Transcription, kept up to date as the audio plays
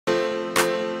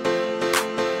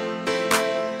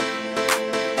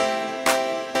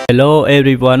Hello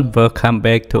everyone, welcome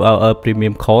back to our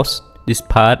premium course. This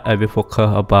part I will focus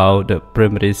about the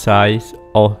primary size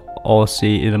of all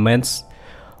C elements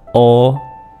or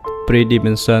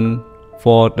pre-dimension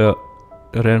for the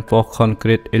reinforced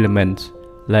concrete elements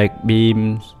like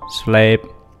beams, slab,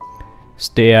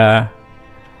 stair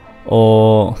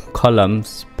or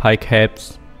columns,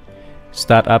 precast.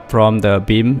 Start up from the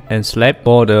beam and slab.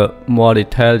 For the more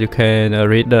detail, you can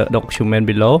read the document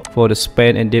below. For the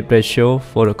span and depth ratio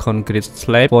for the concrete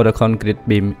slab, for the concrete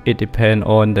beam, it depends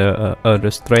on the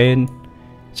restraint,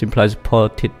 simple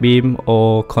supported beam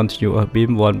or continuous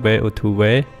beam one way or two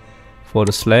way. For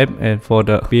the slab and for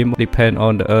the beam, depend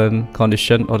on the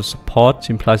condition of the support,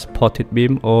 simple supported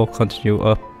beam or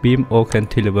continuous beam or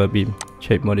cantilever beam.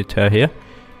 Check more detail here.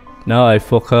 Now I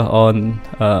focus on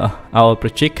our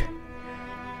project.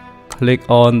 Click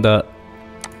on the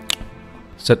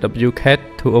ZWCAD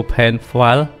to open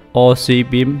file or C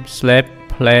beam slab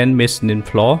plan mezzanine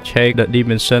floor. Check the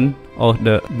dimension of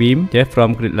the beam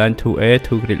from grid line 2A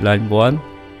to grid line 1,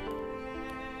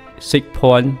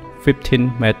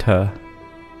 6.15 meter,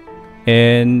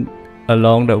 and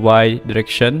along the Y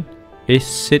direction is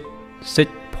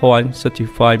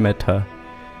 6.35 meter.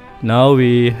 Now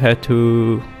we have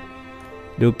to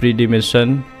do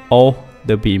pre-dimension of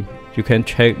the beam. You can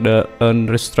check the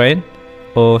unrestrained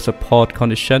or support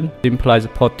condition, simple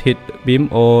supported beam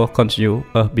or continuous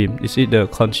beam. This is the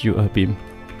continuous beam.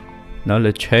 Now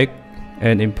let's check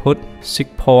and input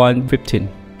 6.15.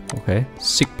 Okay,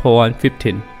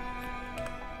 6.15.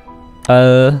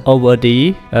 Over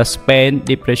D, span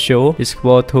depth ratio is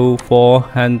equal to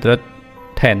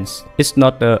 410. It's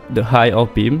not the height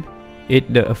of beam, it's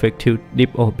the effective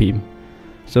depth of beam.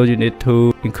 So you need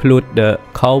to include the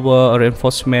cover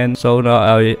reinforcement. So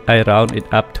now I round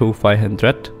it up to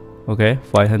 500. Okay,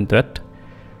 500.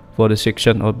 For the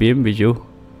section of beam, we use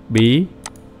B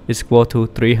is equal to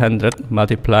 300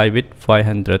 multiplied with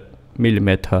 500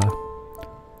 millimeter.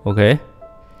 Okay,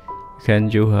 you can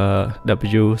use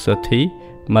W30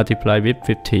 multiplied with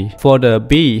 50. For the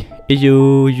B, if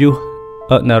you use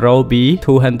a narrow B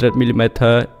 200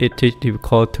 millimeter, it is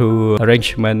difficult to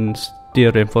arrangement the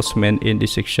reinforcement in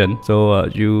this section. So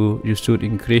you should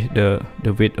increase the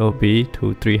width of B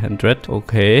to 300.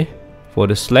 Okay. For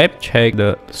the slab, check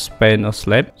the span of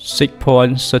slab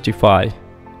 6.35.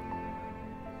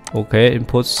 Okay,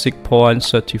 input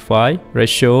 6.35.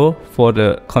 Ratio for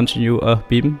the continuous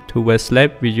beam to west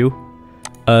slab, we use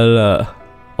L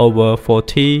over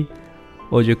 40,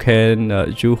 or you can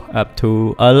use up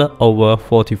to L over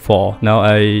 44. Now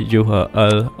I use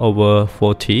L over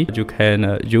 40. You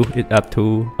can use it up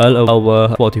to L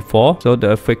over 44. So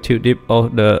the effective depth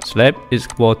of the slab is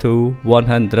equal to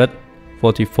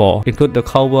 144. Include the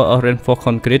cover of reinforced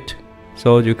concrete.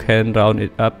 So you can round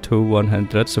it up to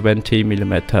 170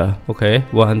 millimeter. Okay,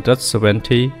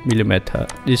 170 millimeter.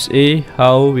 This is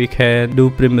how we can do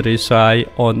primary size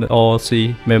on all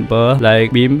C member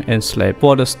like beam and slab.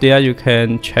 For the stair, you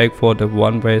can check for the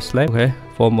one-way slab. Okay,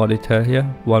 for more detail here,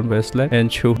 one-way slab,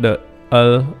 and choose the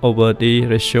L over D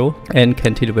ratio, and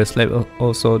cantilever slab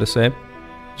also the same.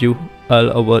 Use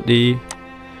L over D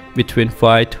between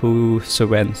 5 to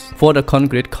 7. For the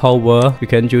concrete cover, we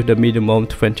can use the minimum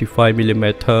 25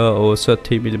 millimeter or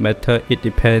 30 millimeter. It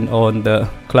depends on the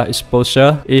class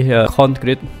exposure. If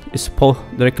concrete exposed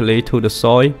directly to the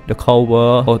soil, the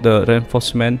cover or the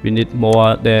reinforcement, we need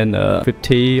more than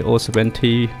 50 or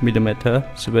 70 millimeter,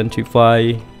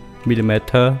 75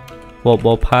 millimeter for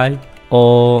ball pipe,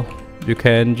 or you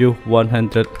can use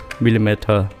 100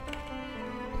 millimeter.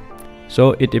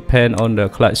 So it depends on the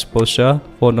class exposure.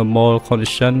 For normal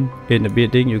condition in the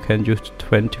building, you can use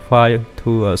 25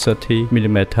 to 30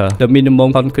 millimeter. The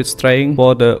minimum concrete strength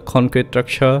for the concrete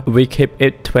structure, we keep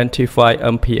it 25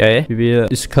 MPa. We will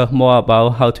discuss more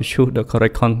about how to choose the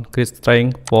correct concrete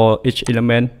strength for each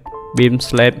element, beam,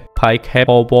 slab, precast,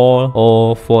 or wall,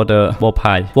 or for the wall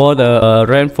pipe. For the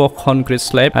reinforced concrete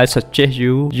slab, I suggest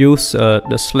you use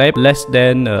the slab less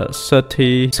than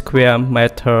 30 square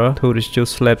meter to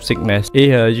reduce slab thickness.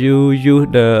 If you use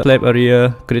the slab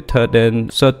area greater than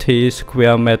 30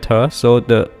 square meter, so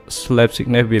the slab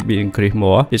thickness will be increased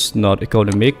more. It's not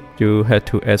economic. You have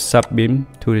to add sub beam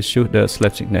to reduce the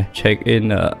slab thickness. Check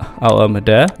in our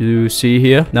model. You see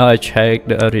here. Now I check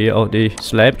the area of the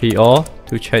slab here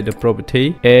to check the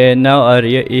property, and now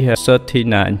area is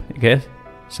 39. Okay,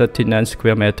 39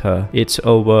 square meter. It's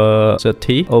over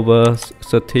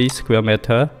 30 square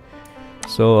meter.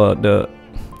 So the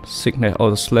thickness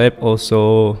of the slab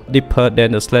also deeper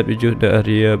than the slab. We use the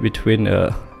area between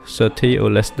 30 or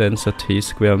less than 30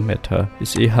 square meter.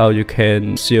 This is how you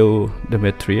can seal the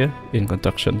material in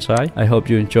construction site. I hope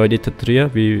you enjoyed this tutorial.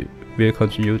 We will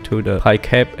continue to the pie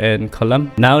cap and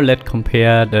column. Now let's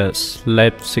compare the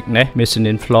slab thickness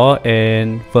mezzanine floor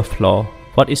and first floor.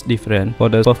 What is different? For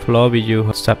the first floor we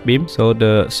use sub beam, so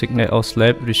the thickness of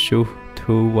slab reduced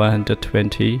to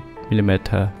 120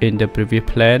 mm. In the previous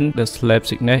plan, the slab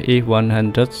thickness is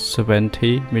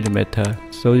 170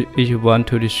 mm. So if you want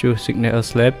to reduce thickness of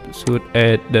slab, should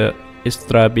add the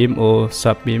extra beam or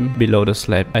sub beam below the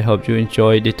slab. I hope you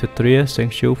enjoyed this tutorial.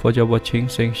 Thank you for your watching.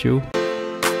 Thank you.